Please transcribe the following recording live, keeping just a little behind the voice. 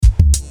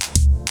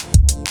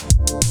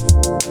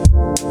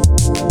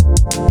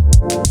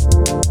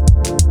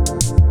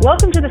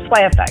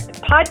Sway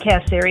Effect,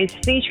 podcast series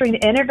featuring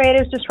the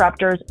innovators,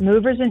 disruptors,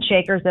 movers, and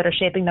shakers that are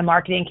shaping the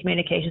marketing and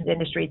communications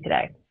industry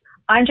today.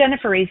 I'm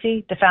Jennifer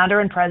Risi, the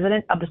founder and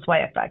president of the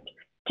Sway Effect.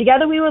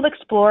 Together, we will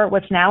explore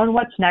what's now and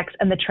what's next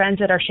and the trends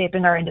that are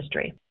shaping our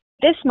industry.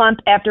 This month,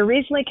 after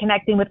recently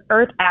connecting with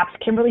IRTH's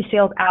Kimberly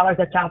Seals-Allers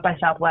at South by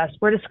Southwest,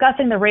 we're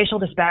discussing the racial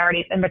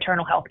disparities in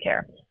maternal health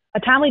care. A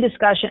timely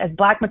discussion as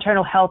Black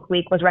Maternal Health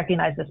Week was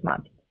recognized this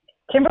month.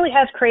 Kimberly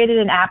has created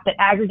an app that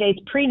aggregates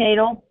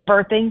prenatal,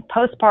 birthing,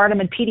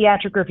 postpartum, and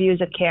pediatric reviews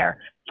of care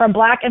from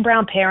Black and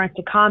Brown parents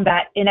to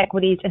combat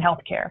inequities in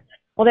healthcare.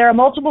 While there are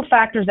multiple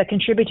factors that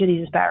contribute to these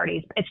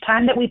disparities, it's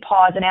time that we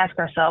pause and ask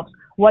ourselves,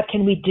 what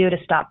can we do to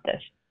stop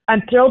this?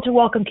 I'm thrilled to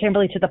welcome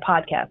Kimberly to the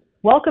podcast.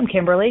 Welcome,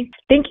 Kimberly.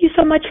 Thank you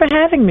so much for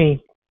having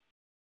me.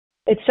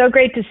 It's so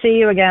great to see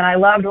you again. I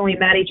loved when we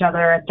met each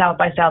other at South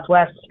by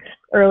Southwest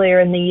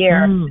earlier in the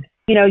year.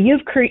 You know,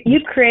 you've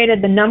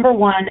created the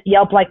 #1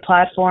 Yelp-like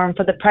platform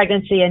for the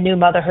pregnancy and new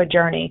motherhood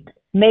journey,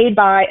 made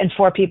by and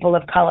for people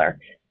of color.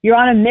 You're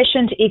on a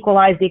mission to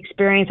equalize the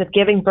experience of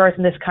giving birth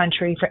in this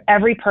country for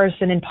every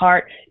person, in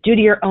part due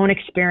to your own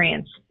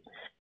experience.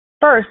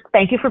 First,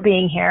 thank you for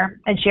being here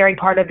and sharing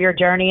part of your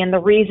journey and the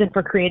reason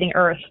for creating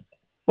IRTH.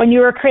 When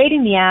you were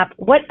creating the app,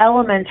 what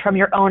elements from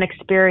your own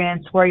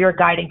experience were your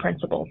guiding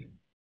principles?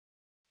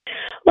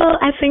 Well,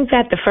 I think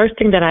that the first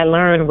thing that I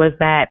learned was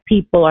that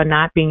people are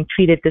not being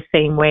treated the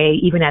same way,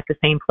 even at the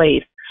same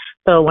place.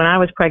 So when I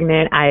was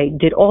pregnant, I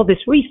did all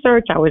this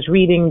research. I was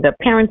reading the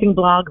parenting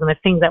blogs and the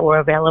things that were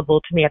available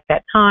to me at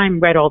that time,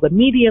 read all the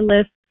media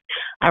lists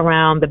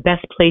around the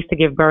best place to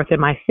give birth in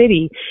my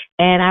city.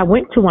 And I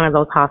went to one of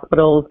those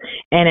hospitals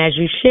and, as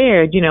you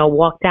shared,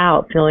 walked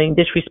out feeling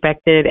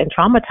disrespected and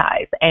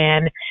traumatized.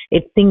 And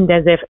it seemed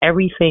as if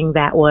everything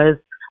that was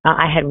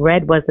I had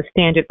read was the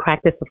standard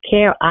practice of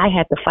care I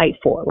had to fight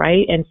for,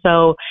 right? And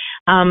so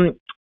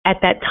at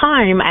that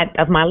time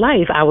of my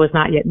life, I was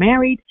not yet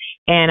married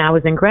and I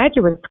was in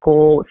graduate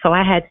school, so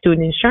I had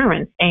student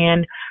insurance.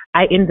 And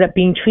I ended up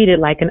being treated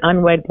like an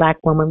unwed Black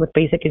woman with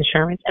basic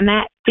insurance. And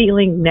that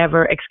feeling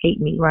never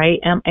escaped me, right?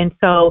 And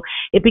so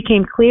it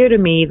became clear to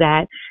me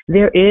that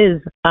there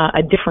is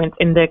a difference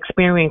in the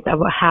experience of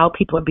how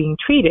people are being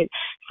treated.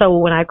 So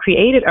when I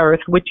created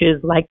IRTH, which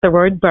is like the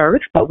word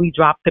birth, but we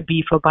dropped the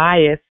B for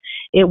bias,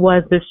 it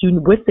was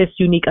with this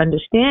unique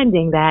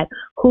understanding that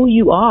who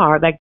you are,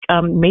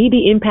 may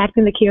be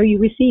impacting the care you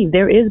receive.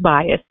 There is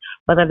bias,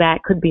 whether that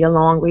could be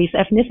along race,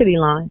 ethnicity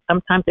lines.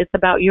 Sometimes it's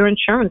about your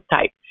insurance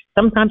type.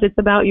 Sometimes it's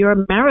about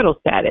your marital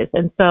status.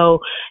 And so,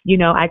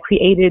 I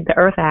created the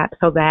IRTH app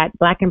so that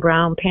Black and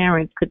Brown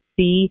parents could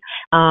see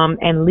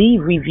and leave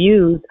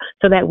reviews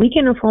so that we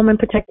can inform and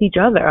protect each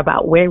other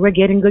about where we're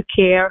getting good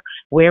care,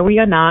 where we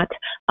are not.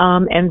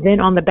 And then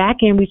on the back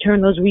end, we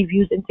turn those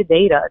reviews into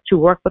data to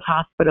work with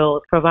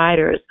hospitals,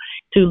 providers,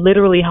 to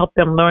literally help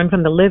them learn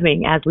from the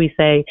living, as we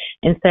say,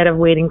 instead of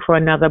waiting for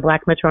another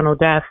Black maternal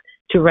death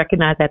to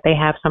recognize that they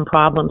have some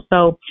problems.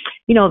 So,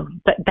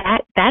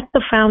 that's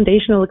the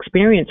foundational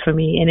experience for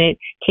me. And it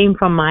came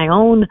from my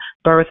own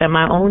birth and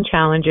my own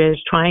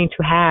challenges trying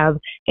to have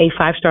a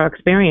 5-star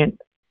experience.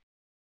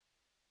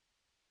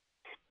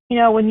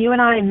 When you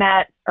and I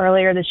met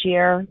earlier this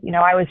year,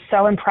 I was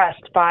so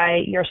impressed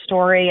by your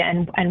story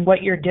and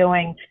what you're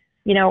doing,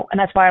 and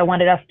that's why I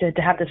wanted us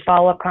to have this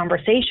follow-up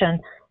conversation.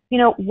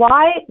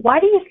 Why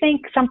do you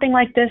think something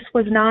like this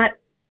was not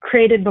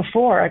created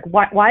before?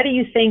 Why do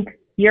you think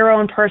your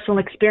own personal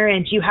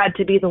experience, you had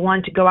to be the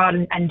one to go out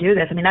and do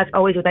this? I mean, that's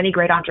always with any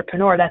great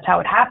entrepreneur. That's how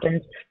it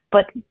happens.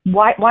 But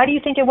why do you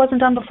think it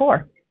wasn't done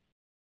before?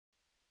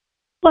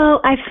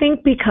 Well, I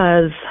think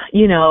because,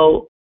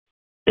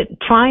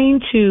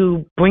 trying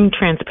to bring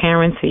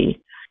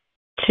transparency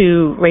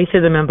to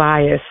racism and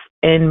bias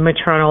in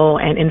maternal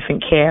and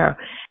infant care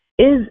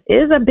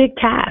is a big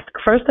task.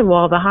 First of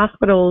all, the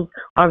hospitals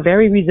are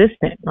very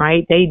resistant,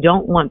 right? They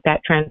don't want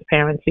that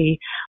transparency.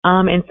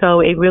 And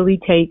so it really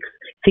takes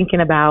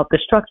thinking about the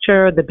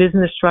structure, the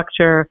business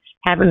structure,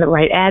 having the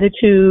right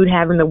attitude,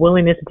 having the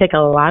willingness to take a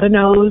lot of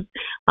no's.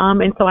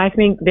 And so I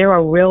think there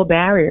are real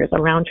barriers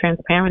around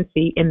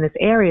transparency in this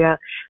area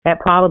that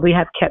probably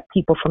have kept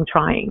people from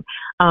trying.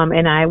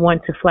 And I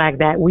want to flag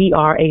that we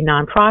are a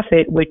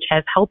nonprofit, which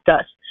has helped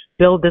us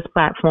build this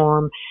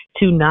platform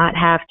to not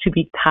have to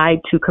be tied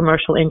to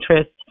commercial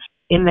interests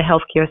in the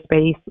healthcare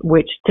space,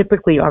 which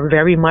typically are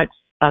very much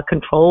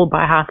controlled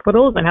by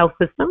hospitals and health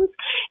systems,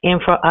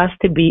 and for us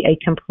to be a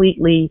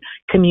completely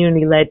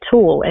community-led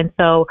tool. And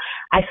so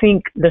I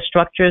think the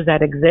structures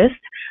that exist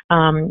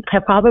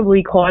have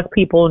probably caused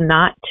people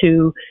not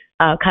to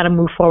kind of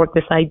move forward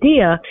with this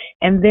idea.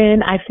 And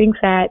then I think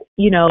that,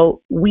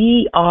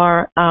 we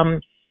are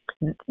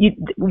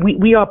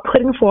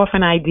putting forth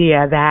an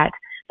idea that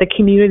the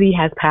community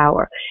has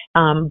power.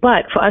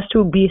 But for us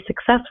to be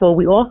successful,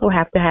 we also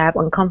have to have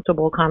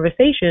uncomfortable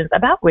conversations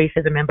about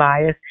racism and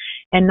bias,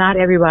 and not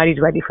everybody's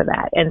ready for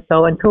that. And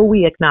so until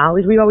we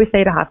acknowledge, we always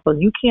say to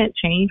hospitals, you can't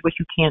change what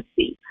you can't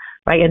see.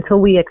 right? Until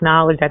we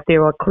acknowledge that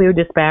there are clear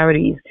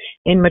disparities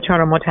in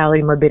maternal mortality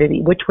and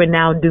morbidity, which we're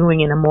now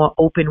doing in a more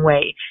open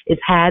way.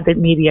 It's had the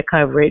media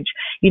coverage.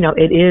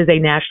 It is a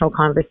national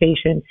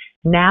conversation.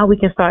 Now we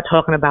can start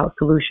talking about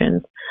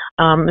solutions.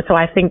 So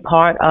I think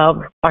part of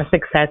our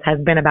success has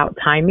been about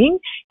timing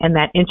and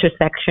that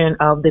intersection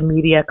of the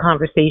media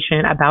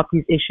conversation about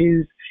these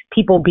issues,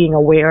 people being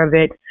aware of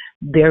it.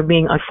 There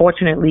being,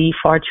 unfortunately,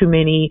 far too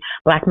many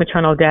Black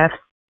maternal deaths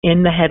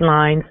in the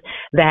headlines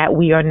that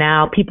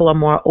people are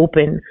more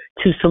open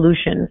to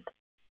solutions.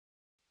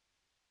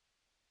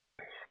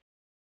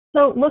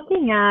 So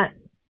looking at,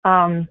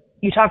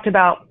 you talked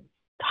about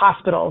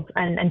hospitals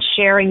and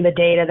sharing the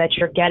data that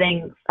you're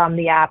getting from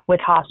the app with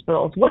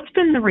hospitals. What's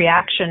been the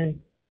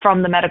reaction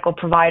from the medical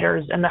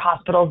providers and the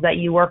hospitals that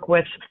you work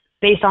with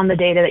based on the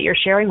data that you're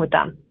sharing with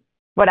them?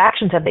 What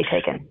actions have they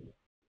taken?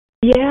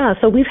 Yeah,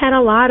 so we've had a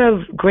lot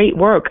of great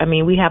work. I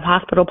mean, we have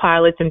hospital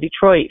pilots in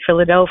Detroit,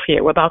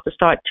 Philadelphia. We're about to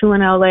start 2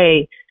 in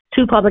LA,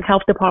 2 public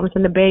health departments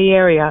in the Bay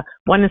Area,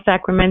 1 in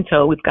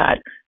Sacramento. We've got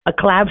a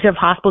collaborative of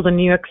hospitals in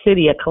New York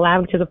City, a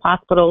collaborative of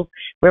hospitals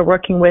we're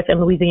working with in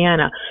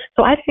Louisiana.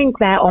 So I think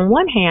that on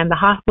one hand, the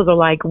hospitals are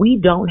like, we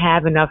don't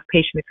have enough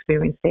patient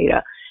experience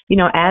data.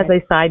 As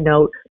a side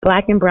note,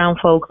 Black and brown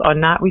folks are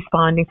not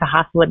responding to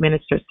hospital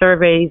administered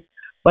surveys,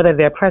 whether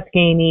they're Press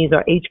Gainies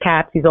or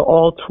HCAPs. These are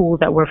all tools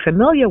that we're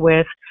familiar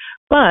with.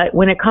 But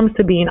when it comes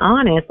to being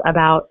honest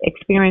about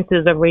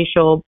experiences of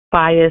racial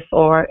bias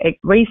or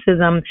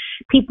racism,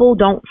 people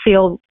don't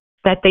feel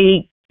that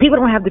people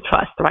don't have the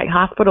trust, right?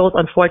 Hospitals,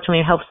 unfortunately,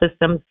 and health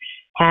systems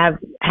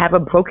have a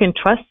broken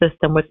trust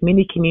system with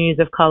many communities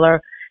of color.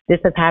 This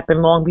has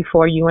happened long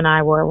before you and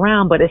I were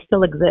around, but it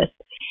still exists.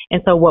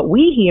 And so what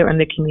we hear in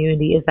the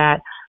community is that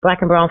Black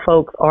and brown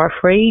folks are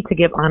afraid to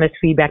give honest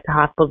feedback to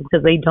hospitals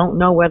because they don't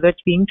know whether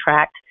it's being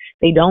tracked.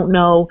 They don't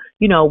know,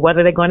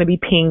 whether they're going to be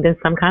pinged in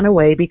some kind of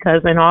way,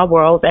 because in our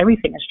world,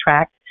 everything is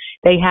tracked.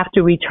 They have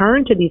to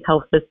return to these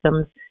health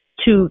systems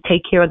to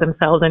take care of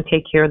themselves and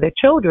take care of their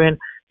children.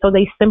 So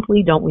they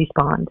simply don't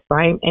respond,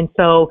 right? And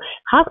so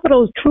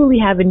hospitals truly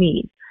have a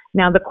need.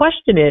 Now, the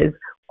question is,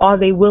 are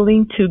they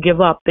willing to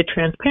give up the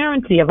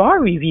transparency of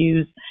our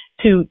reviews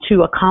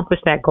to accomplish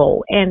that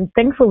goal? And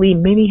thankfully,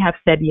 many have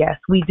said yes.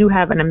 We do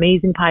have an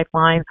amazing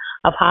pipeline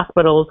of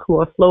hospitals who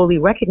are slowly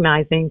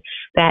recognizing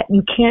that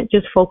you can't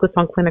just focus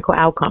on clinical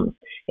outcomes.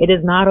 It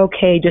is not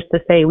okay just to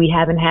say we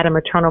haven't had a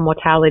maternal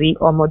mortality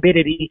or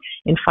morbidity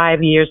in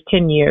 5 years,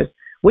 10 years,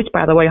 which,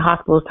 by the way,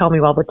 hospitals tell me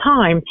all the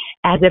time,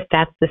 as if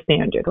that's the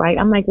standard, right?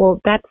 I'm like, well,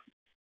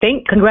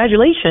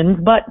 congratulations,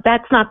 but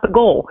that's not the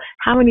goal.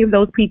 How many of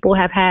those people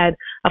have had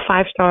a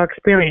 5-star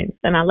experience?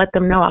 And I let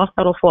them know I'll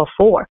settle for a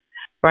 4,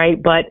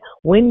 right? But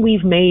when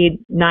we've made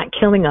not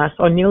killing us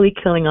or nearly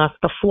killing us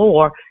the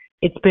floor,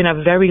 it's been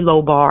a very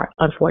low bar,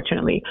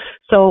 unfortunately.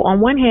 So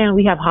on one hand,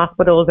 we have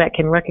hospitals that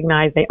can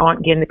recognize they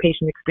aren't getting the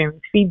patient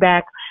experience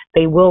feedback.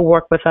 They will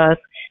work with us.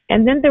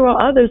 And then there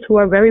are others who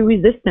are very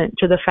resistant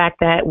to the fact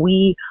that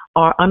we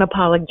are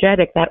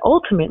unapologetic, that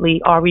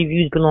ultimately our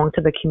reviews belong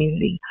to the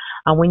community.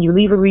 When you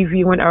leave a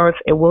review on IRTH,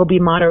 it will be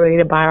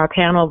moderated by our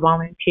panel of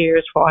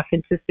volunteers for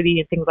authenticity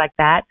and things like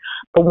that.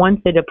 But once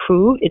it's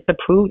approved,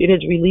 it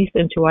is released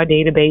into our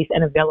database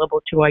and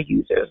available to our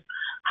users.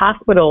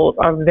 Hospitals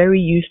are very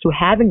used to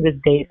having this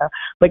data,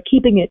 but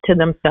keeping it to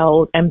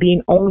themselves and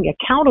being only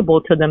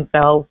accountable to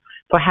themselves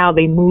for how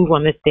they move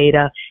on this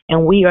data.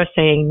 And we are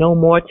saying no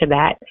more to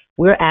that.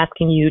 We're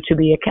asking you to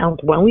be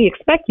accountable, and we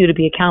expect you to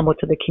be accountable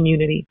to the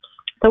community.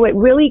 So it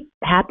really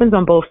happens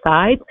on both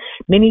sides.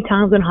 Many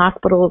times when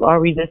hospitals are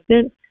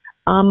resistant,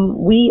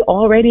 we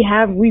already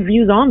have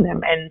reviews on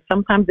them. And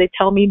sometimes they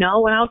tell me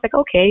no. And I was like,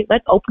 okay,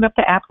 let's open up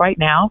the app right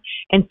now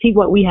and see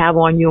what we have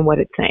on you and what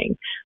it's saying.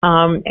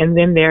 And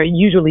then they're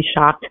usually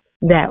shocked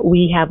that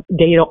we have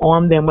data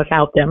on them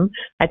without them.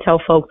 I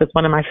tell folks it's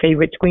one of my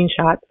favorite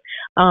screenshots.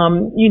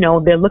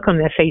 Their look on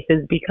their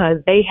faces because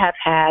they have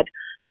had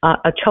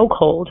a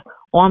chokehold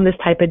on this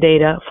type of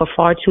data for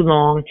far too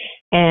long,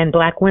 and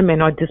Black women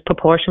are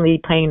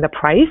disproportionately paying the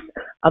price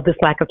of this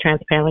lack of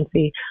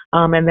transparency.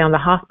 And then on the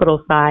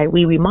hospital side,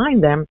 we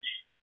remind them,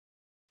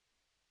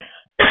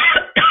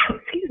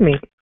 excuse me,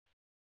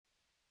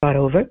 start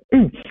over.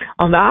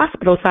 On the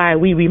hospital side,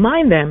 we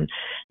remind them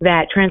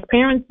that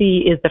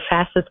transparency is the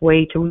fastest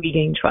way to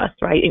regain trust,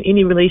 right? In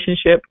any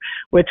relationship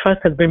where trust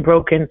has been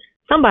broken,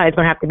 somebody's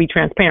going to have to be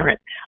transparent.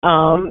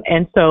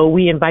 And so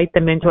we invite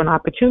them into an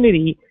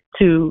opportunity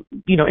to,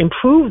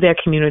 improve their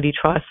community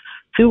trust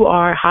through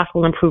our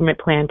hospital improvement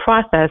plan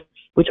process,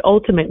 which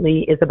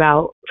ultimately is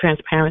about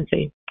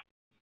transparency.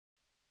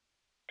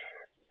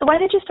 So when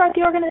did you start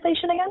the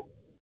organization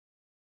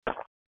again?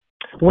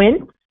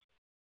 When?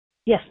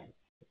 Yes.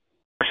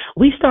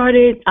 We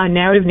started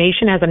Narrative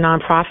Nation as a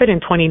nonprofit in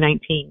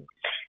 2019.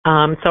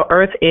 So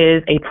IRTH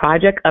is a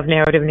project of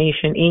Narrative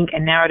Nation, Inc.,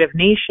 and Narrative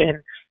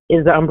Nation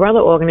is the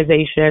umbrella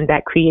organization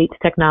that creates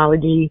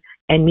technology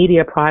and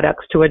media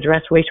products to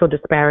address racial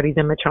disparities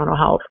in maternal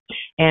health.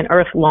 And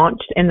IRTH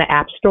launched in the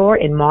App Store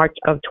in March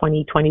of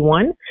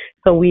 2021.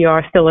 So we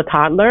are still a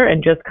toddler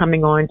and just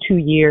coming on 2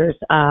 years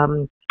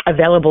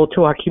available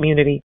to our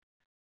community.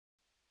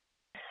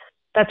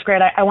 That's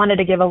great. I wanted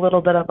to give a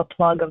little bit of a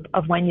plug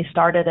of when you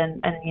started and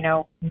you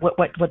know, what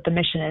the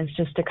mission is,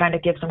 just to kind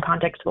of give some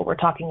context to what we're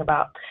talking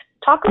about.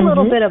 Talk a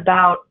little bit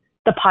about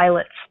the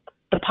pilots.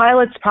 The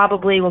pilots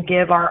probably will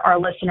give our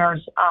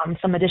listeners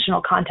some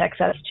additional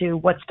context as to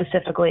what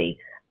specifically,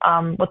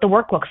 what the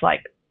work looks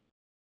like.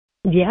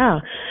 Yeah.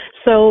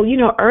 So, you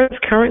know,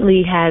 IRTH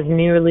currently has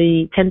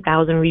nearly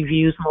 10,000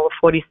 reviews from over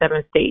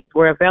 47 states.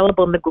 We're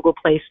available in the Google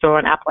Play Store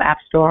and Apple App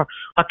Store.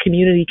 Our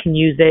community can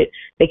use it.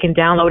 They can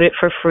download it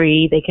for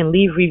free. They can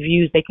leave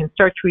reviews. They can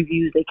search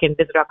reviews. They can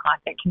visit our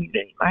content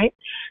community, right?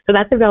 So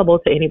that's available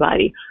to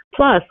anybody.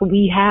 Plus,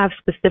 we have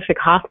specific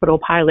hospital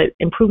pilot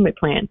improvement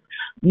plans.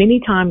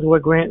 Many times we're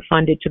grant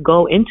funded to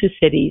go into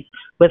cities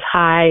with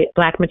high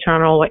Black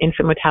maternal or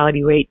infant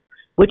mortality rates,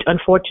 which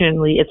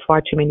unfortunately is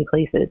far too many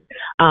places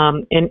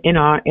in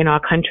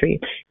our country.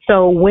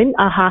 So when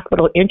a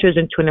hospital enters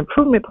into an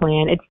improvement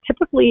plan, it's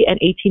typically an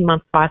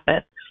 18-month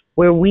process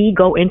where we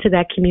go into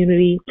that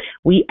community.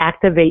 We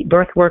activate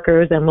birth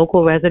workers and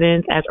local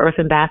residents as IRTH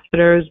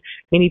ambassadors.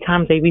 Many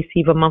times they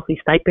receive a monthly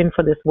stipend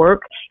for this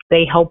work.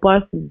 They help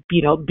us,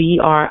 you know, be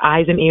our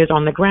eyes and ears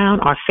on the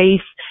ground, our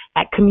face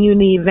at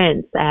community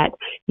events, at,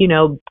 you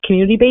know,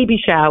 community baby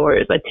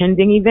showers,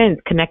 attending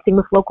events, connecting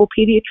with local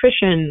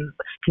pediatricians,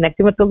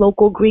 connecting with the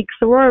local Greek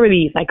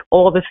sororities, like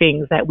all the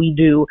things that we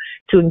do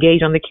to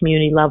engage on the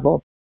community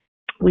level.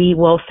 We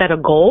will set a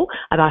goal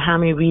about how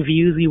many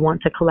reviews we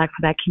want to collect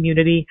for that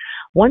community.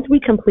 Once we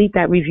complete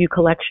that review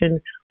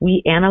collection,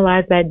 we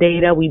analyze that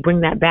data. We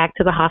bring that back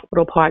to the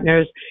hospital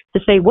partners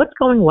to say what's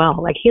going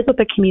well. Like, here's what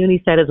the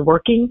community said is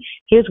working.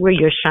 Here's where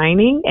you're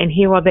shining. And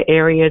here are the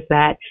areas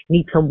that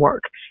need some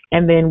work.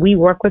 And then we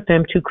work with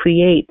them to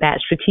create that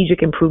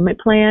strategic improvement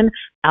plan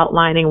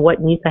outlining what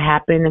needs to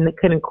happen. And it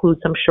could include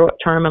some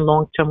short-term and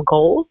long-term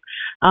goals.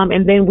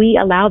 And then we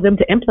allow them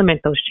to implement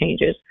those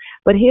changes.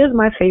 But here's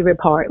my favorite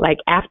part. Like,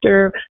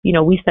 after, you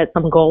know, we set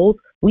some goals,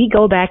 we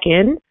go back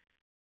in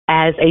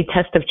as a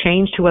test of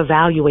change to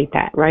evaluate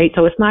that, right?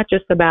 So it's not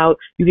just about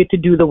you get to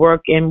do the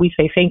work and we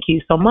say thank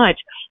you so much.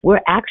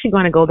 We're actually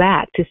going to go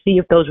back to see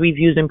if those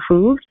reviews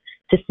improved,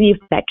 to see if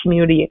that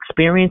community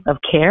experience of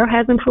care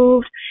has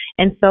improved.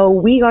 And so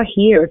we are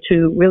here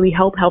to really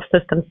help health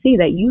systems see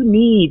that you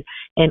need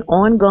an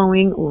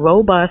ongoing,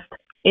 robust,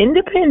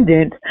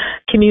 independent,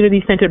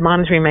 community-centered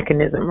monitoring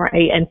mechanism,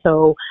 right? And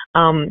so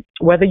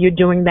whether you're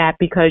doing that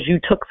because you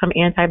took some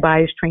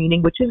anti-bias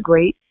training, which is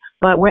great,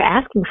 but we're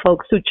asking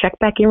folks to check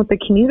back in with the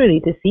community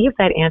to see if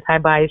that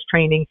anti-bias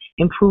training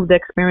improved the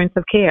experience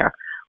of care.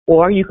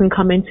 Or you can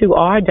come into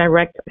our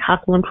direct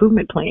hospital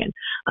improvement plan.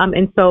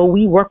 And so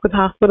we work with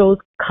hospitals,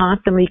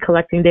 constantly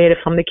collecting data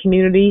from the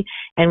community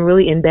and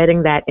really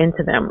embedding that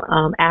into them.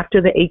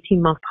 After the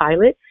 18-month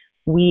pilot,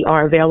 we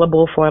are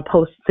available for a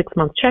post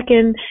 6-month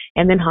check-in,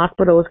 and then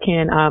hospitals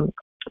can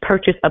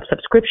purchase a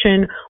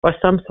subscription or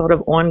some sort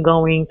of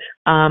ongoing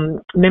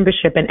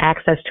membership and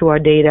access to our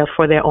data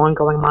for their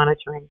ongoing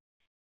monitoring.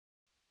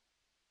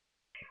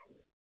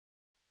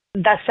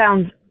 That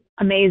sounds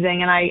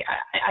amazing, and I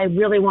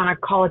really want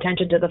to call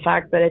attention to the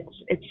fact that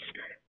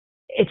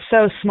it's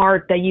so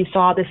smart that you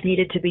saw this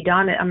needed to be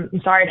done. I'm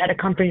sorry it had to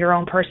come from your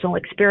own personal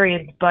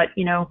experience, but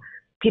you know,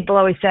 people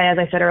always say, as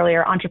I said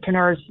earlier,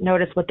 entrepreneurs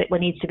notice what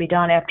needs to be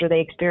done after they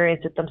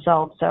experience it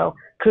themselves. So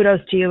kudos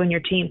to you and your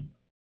team.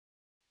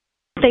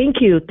 Thank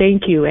you.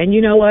 And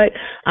you know what?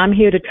 I'm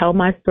here to tell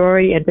my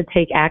story and to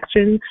take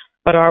action.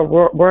 But our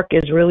work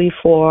is really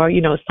for,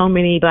 you know, so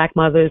many Black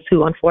mothers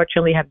who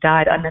unfortunately have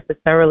died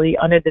unnecessarily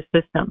under the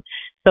system.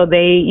 So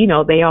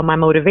they are my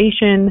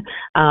motivation.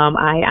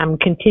 I'm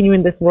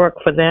continuing this work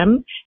for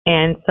them,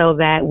 and so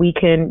that we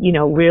can, you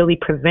know, really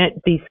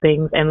prevent these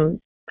things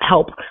and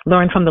help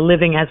learn from the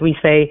living, as we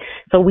say,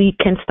 so we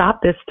can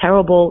stop this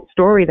terrible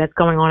story that's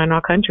going on in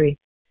our country.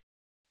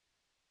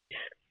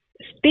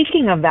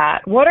 Speaking of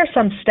that, what are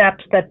some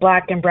steps that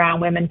Black and brown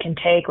women can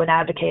take when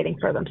advocating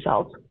for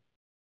themselves?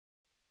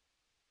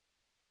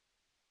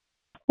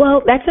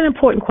 Well, that's an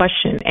important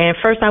question. And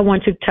first, I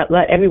want to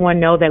let everyone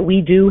know that we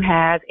do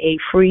have a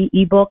free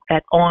ebook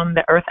that's on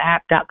the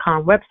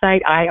IRTHapp.com website,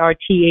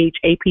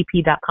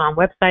 IRTHapp.com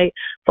website.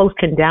 Folks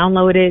can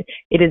download it.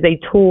 It is a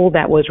tool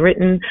that was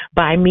written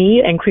by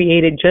me and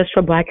created just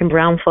for Black and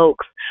brown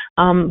folks.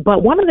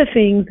 But one of the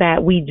things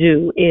that we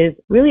do is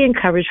really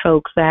encourage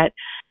folks that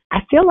I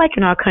feel like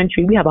in our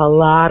country, we have a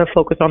lot of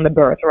focus on the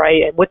birth,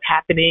 right? And what's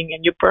happening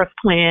and your birth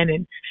plan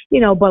and,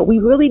 you know, but we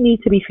really need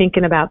to be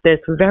thinking about this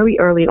very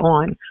early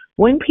on.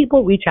 When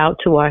people reach out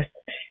to us,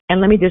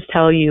 and let me just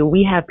tell you,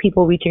 we have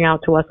people reaching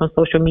out to us on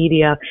social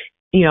media,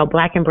 you know,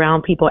 Black and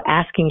brown people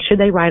asking, should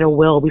they write a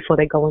will before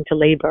they go into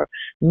labor?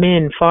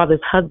 Men,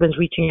 fathers, husbands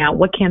reaching out,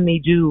 what can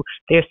they do?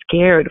 They're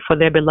scared for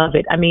their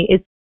beloved. I mean,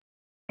 it's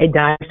a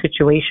dire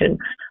situation.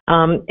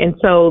 And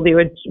so there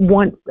are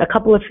a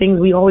couple of things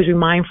we always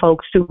remind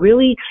folks to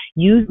really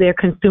use their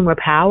consumer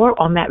power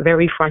on that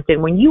very front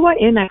end. When you are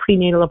in that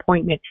prenatal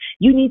appointment,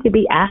 you need to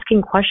be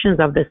asking questions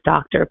of this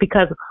doctor,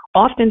 because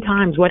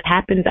Oftentimes what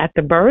happens at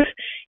the birth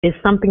is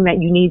something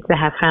that you need to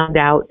have found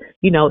out,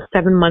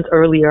 7 months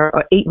earlier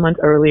or 8 months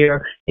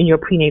earlier in your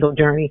prenatal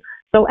journey.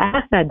 So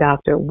ask that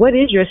doctor, what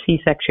is your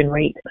C-section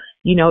rate?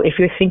 If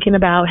you're thinking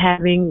about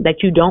that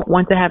you don't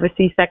want to have a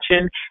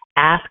C-section,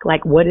 ask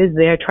what is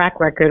their track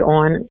record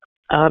on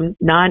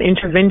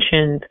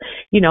non-interventions,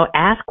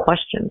 ask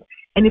questions.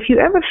 And if you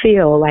ever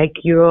feel like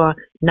your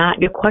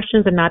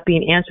questions are not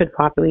being answered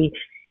properly,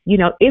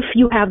 if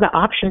you have the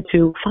option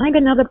to find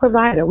another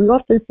provider. We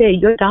often say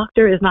your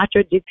doctor is not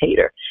your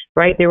dictator,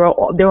 right? There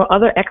are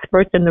other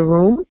experts in the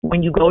room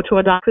when you go to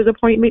a doctor's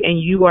appointment,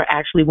 and you are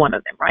actually one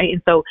of them, right?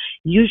 And so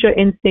use your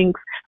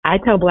instincts. I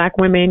tell Black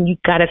women, you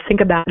got to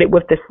think about it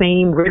with the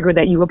same rigor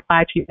that you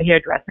apply to your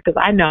hairdresser,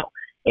 because I know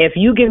if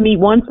you give me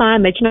one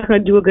sign that you're not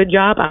going to do a good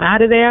job, I'm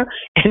out of there.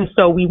 And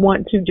so we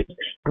want to just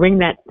bring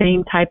that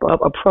same type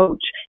of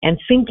approach and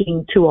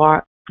thinking to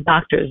our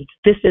doctors.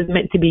 This is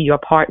meant to be your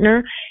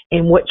partner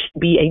in what should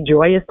be a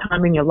joyous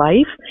time in your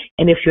life.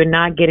 And if you're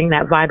not getting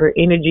that vibrant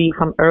energy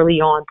from early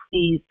on,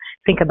 please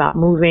think about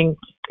moving.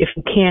 If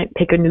you can't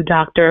pick a new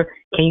doctor,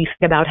 can you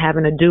think about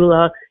having a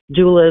doula?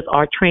 Doulas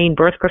are trained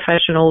birth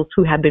professionals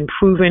who have been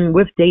proven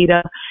with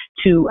data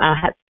to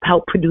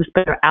help produce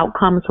better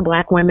outcomes for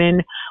Black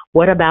women.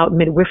 What about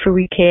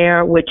midwifery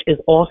care, which is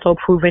also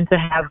proven to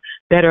have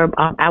better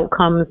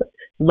outcomes,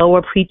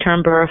 lower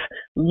preterm birth,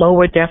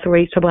 lower death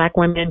rates for Black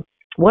women?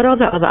 What are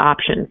the other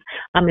options?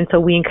 And so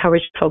we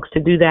encourage folks to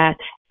do that.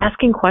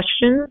 Asking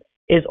questions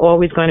is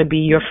always going to be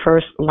your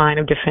first line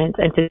of defense,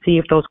 and to see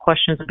if those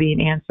questions are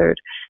being answered.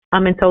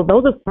 And so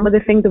those are some of the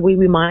things that we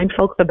remind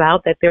folks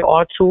about, that there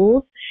are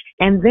tools.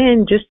 And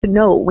then just to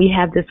note, we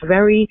have this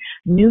very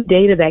new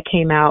data that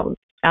came out,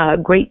 a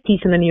great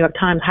piece in the New York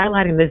Times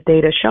highlighting this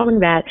data, showing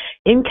that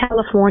in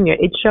California,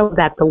 it showed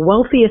that the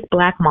wealthiest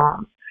Black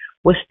moms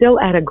were still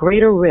at a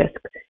greater risk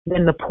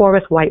than the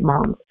poorest white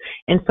moms.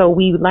 And so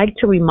we would like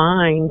to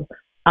remind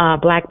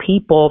Black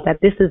people that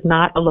this is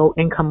not a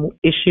low-income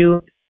issue.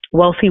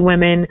 Wealthy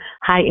women,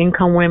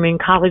 high-income women,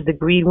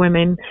 college-degreed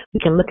women. We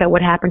can look at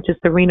what happened to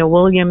Serena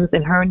Williams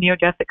and her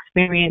near-death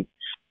experience.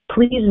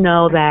 Please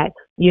know that,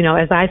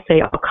 as I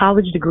say, our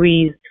college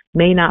degrees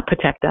may not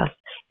protect us.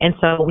 And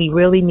so we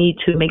really need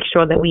to make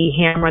sure that we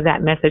hammer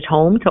that message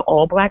home to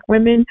all Black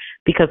women,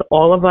 because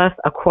all of us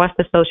across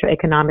the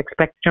socioeconomic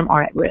spectrum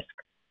are at risk.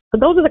 So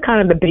those are the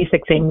kind of the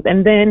basic things.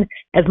 And then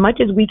as much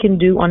as we can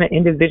do on an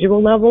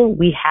individual level,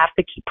 we have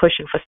to keep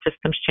pushing for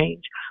systems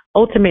change.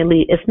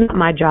 Ultimately, it's not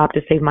my job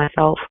to save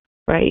myself,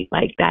 right?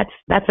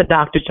 That's a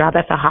doctor's job,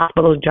 that's a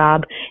hospital's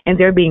job, and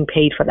they're being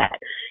paid for that.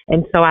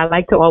 And so I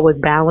like to always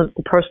balance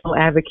the personal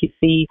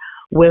advocacy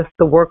with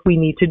the work we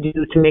need to do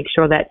to make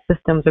sure that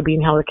systems are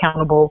being held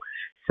accountable,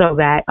 so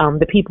that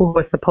the people who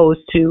are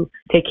supposed to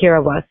take care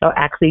of us are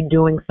actually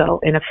doing so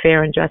in a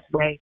fair and just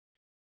way.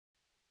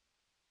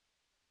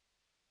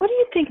 What do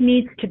you think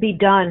needs to be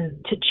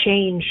done to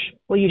change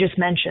what you just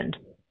mentioned?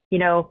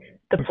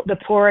 The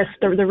poorest,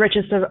 the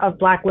richest of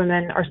Black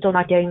women are still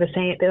not getting the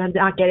same, they're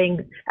not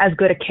getting as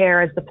good a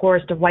care as the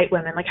poorest of white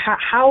women.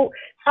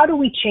 How do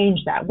we change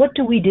that? What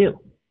do we do?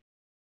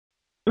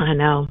 I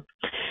know.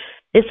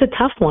 It's a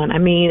tough one.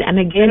 And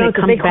again, it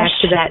comes back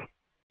to that.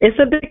 It's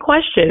a big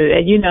question.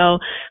 And,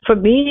 for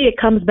me, it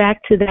comes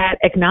back to that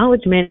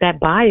acknowledgement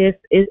that bias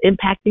is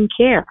impacting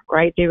care,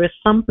 right? There is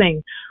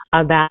something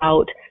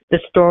about the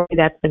story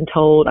that's been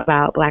told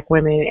about Black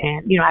women.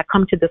 And, I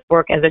come to this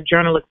work as a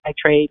journalist by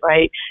trade,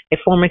 right? A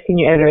former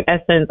senior editor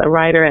at Essence, a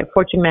writer at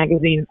Fortune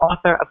magazine,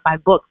 author of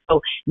 5 books.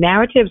 So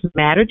narratives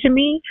matter to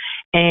me,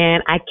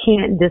 and I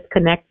can't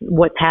disconnect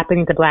what's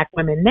happening to Black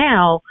women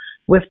now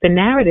with the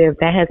narrative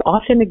that has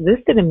often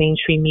existed in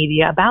mainstream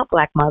media about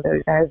Black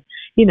mothers as,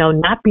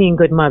 not being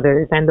good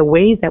mothers, and the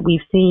ways that we've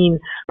seen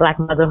Black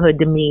motherhood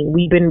demeaned.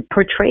 We've been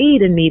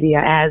portrayed in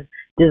media as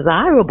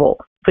desirable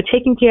for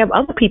taking care of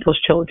other people's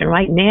children,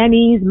 right?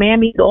 Nannies,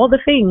 mammies, all the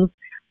things,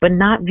 but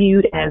not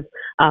viewed as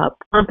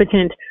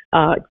competent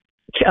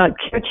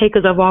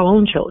caretakers of our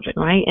own children,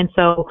 right? And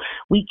so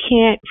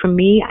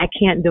I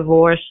can't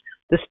divorce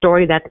the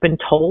story that's been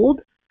told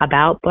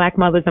about Black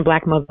mothers and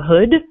Black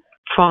motherhood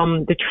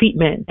from the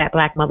treatment that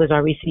Black mothers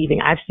are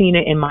receiving. I've seen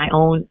it in my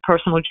own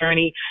personal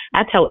journey.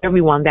 I tell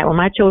everyone that when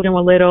my children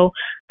were little,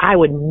 I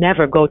would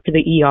never go to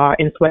the ER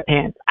in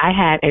sweatpants. I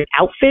had an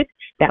outfit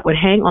that would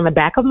hang on the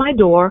back of my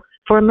door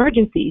for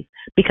emergencies,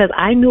 because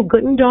I knew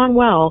good and darn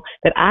well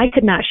that I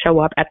could not show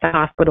up at the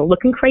hospital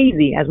looking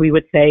crazy, as we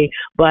would say.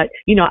 But,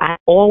 I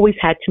always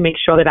had to make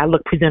sure that I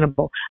looked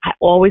presentable. I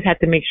always had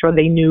to make sure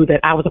they knew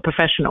that I was a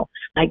professional.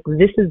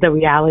 This is the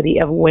reality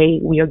of the way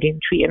we are getting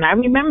treated. And I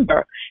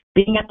remember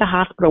being at the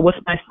hospital with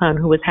my son,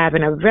 who was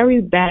having a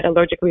very bad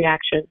allergic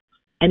reaction.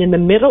 And in the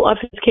middle of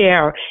his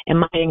care and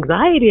my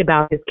anxiety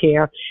about his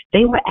care,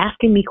 they were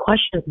asking me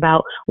questions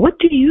about, what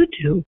do you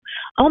do?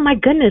 Oh my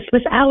goodness,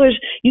 Miss Allers,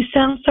 you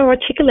sound so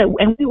articulate.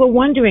 And we were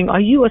wondering,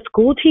 are you a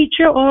school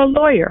teacher or a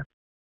lawyer?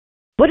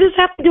 What does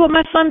that have to do with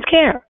my son's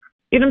care?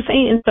 You know what I'm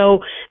saying? And so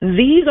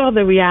these are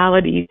the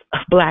realities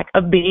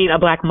of being a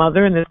Black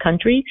mother in this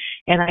country.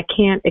 And I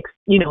can't,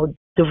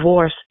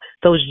 divorce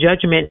those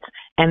judgments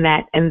and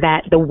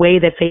that the way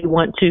that they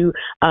want to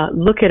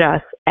look at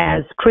us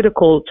as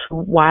critical to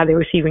why they're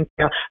receiving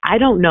care. I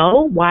don't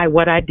know why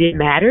what I did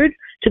mattered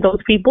to those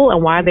people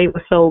and why they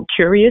were so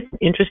curious,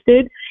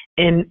 interested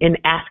in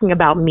asking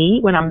about me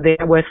when I'm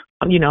there with,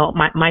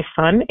 my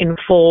son in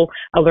full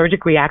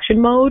allergic reaction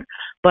mode.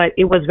 But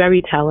it was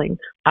very telling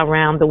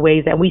around the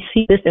ways that we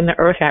see this in the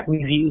IRTH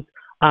reviews,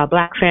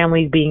 Black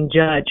families being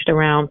judged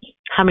around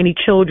how many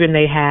children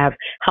they have,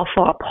 how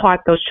far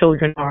apart those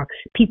children are,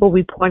 people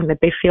reporting that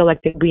they feel like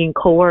they're being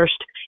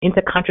coerced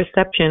into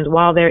contraceptions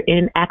while they're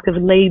in active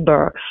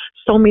labor.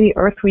 So many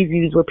IRTH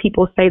reviews where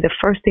people say the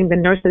first thing the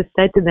nurses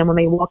said to them when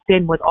they walked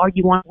in was, "Are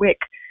you on WIC?"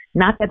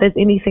 Not that there's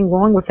anything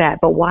wrong with that,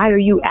 but why are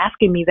you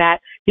asking me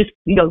that just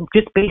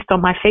based on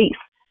my face,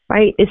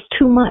 right? It's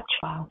too much.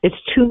 Wow. It's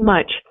too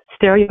much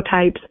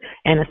stereotypes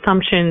and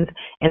assumptions,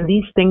 and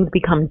these things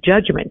become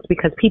judgments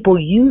because people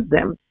use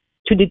them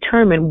to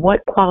determine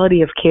what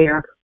quality of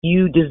care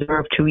you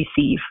deserve to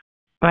receive,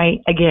 right?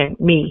 Again,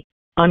 me,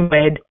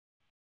 unwed,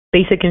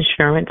 basic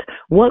insurance.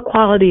 What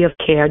quality of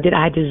care did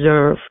I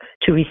deserve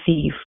to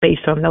receive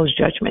based on those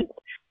judgments?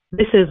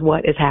 This is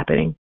what is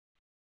happening.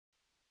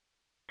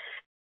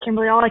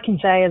 Kimberly, all I can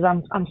say is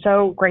I'm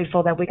so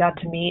grateful that we got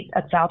to meet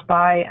at South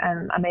by,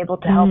 and I'm able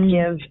to help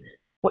give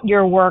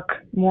your work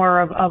more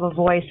of a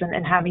voice,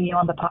 and having you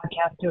on the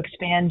podcast to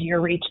expand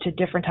your reach to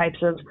different types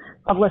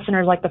of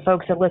listeners, like the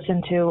folks that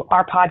listen to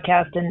our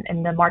podcast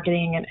in the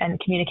marketing and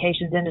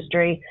communications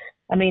industry.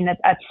 I mean,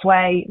 at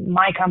Sway,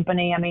 my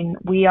company,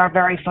 we are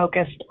very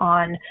focused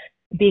on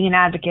being an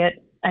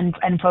advocate and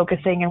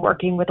focusing and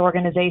working with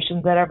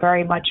organizations that are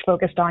very much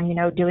focused on,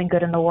 doing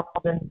good in the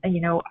world. And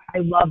I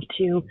love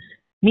to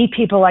meet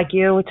people like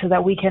you so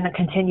that we can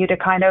continue to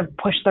kind of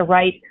push the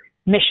right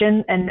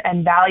mission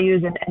and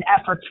values and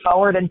efforts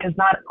forward, and because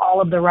not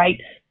all of the right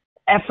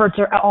efforts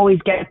always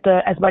get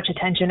as much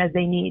attention as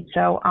they need.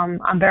 So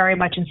I'm very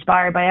much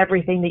inspired by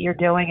everything that you're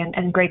doing,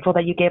 and grateful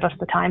that you gave us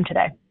the time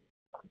today.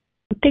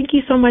 Thank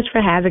you so much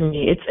for having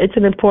me. It's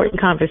an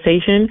important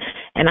conversation,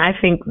 and I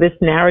think this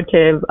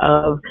narrative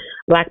of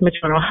Black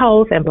maternal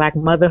health and Black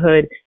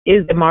motherhood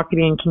is the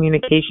marketing and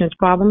communications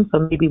problem. So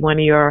maybe one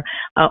of your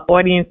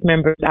audience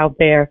members out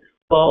there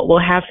will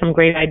have some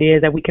great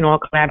ideas that we can all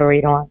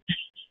collaborate on.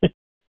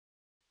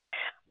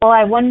 Well,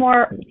 I have one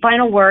more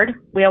final word.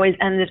 We always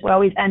end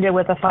it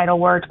with a final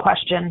word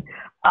question.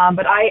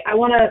 But I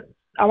want to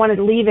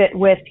leave it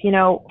with,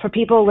 for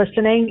people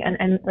listening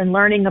and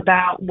learning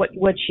about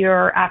what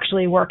you're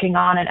actually working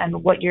on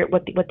and what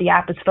the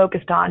app is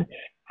focused on.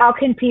 How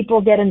can people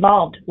get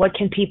involved? What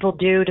can people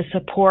do to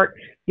support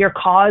your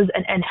cause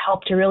and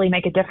help to really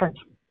make a difference?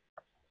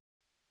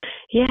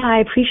 Yeah, I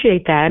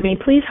appreciate that.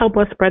 Please help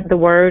us spread the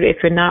word.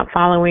 If you're not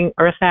following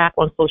IRTH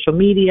on social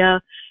media,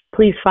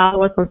 please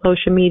follow us on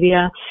social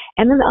media.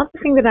 And then the other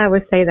thing that I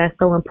would say that's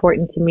so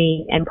important to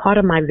me, and part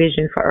of my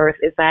vision for IRTH,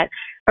 is that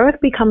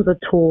IRTH becomes a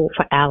tool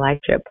for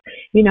allyship.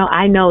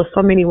 I know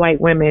so many white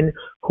women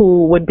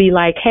who would be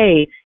like,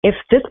 hey, if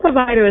this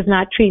provider is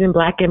not treating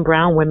Black and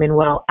brown women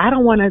well, I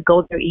don't want to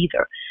go there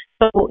either.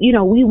 So,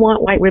 we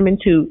want white women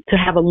to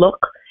have a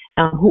look,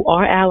 who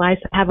are allies,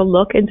 to have a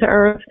look into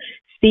IRTH,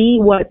 see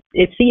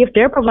if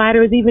their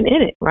provider is even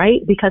in it,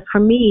 right? Because for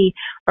me,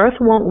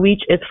 IRTH won't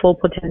reach its full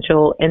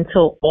potential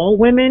until all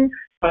women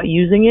start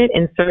using it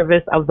in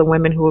service of the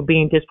women who are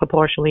being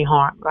disproportionately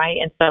harmed, right?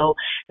 And so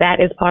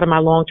that is part of my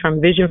long-term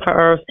vision for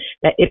IRTH,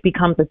 that it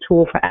becomes a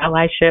tool for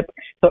allyship.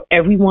 So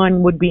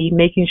everyone would be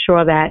making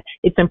sure that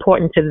it's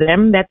important to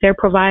them that their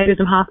providers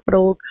and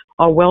hospitals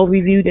are well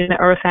reviewed in the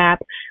IRTH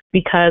app,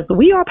 because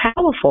we are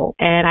powerful.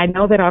 And I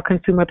know that our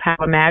consumer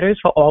power matters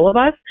for all of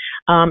us.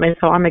 And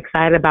so I'm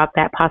excited about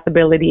that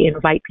possibility,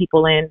 invite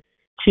people in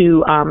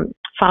to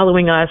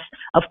following us,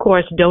 of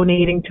course,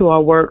 donating to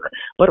our work,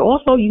 but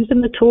also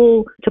using the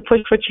tool to push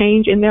for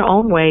change in their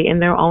own way, in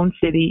their own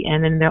city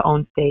and in their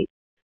own state.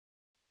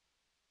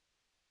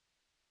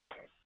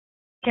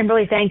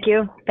 Kimberly, thank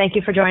you. Thank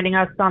you for joining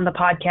us on the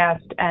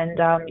podcast. And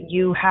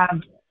you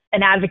have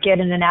an advocate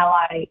and an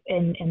ally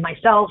in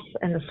myself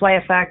and the Sway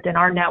Effect and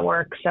our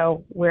network.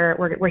 So we're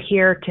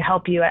here to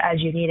help you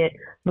as you need it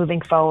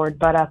moving forward.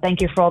 But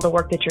thank you for all the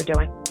work that you're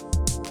doing.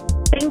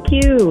 Thank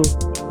you.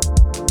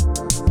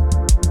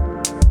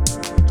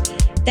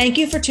 Thank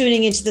you for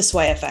tuning into The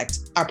Sway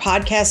Effect, our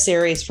podcast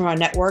series from our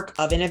network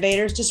of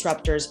innovators,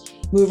 disruptors,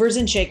 movers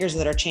and shakers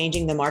that are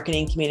changing the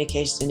marketing and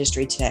communications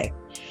industry today.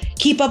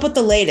 Keep up with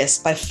the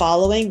latest by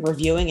following,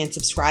 reviewing, and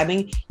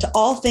subscribing to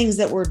all things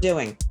that we're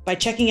doing by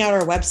checking out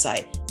our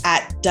website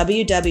at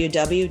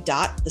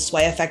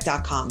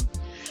www.theswayeffect.com.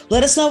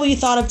 Let us know what you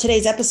thought of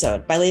today's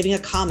episode by leaving a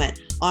comment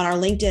on our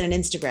LinkedIn and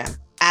Instagram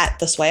at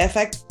The Sway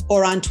Effect,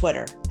 or on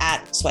Twitter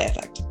at Sway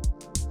Effect.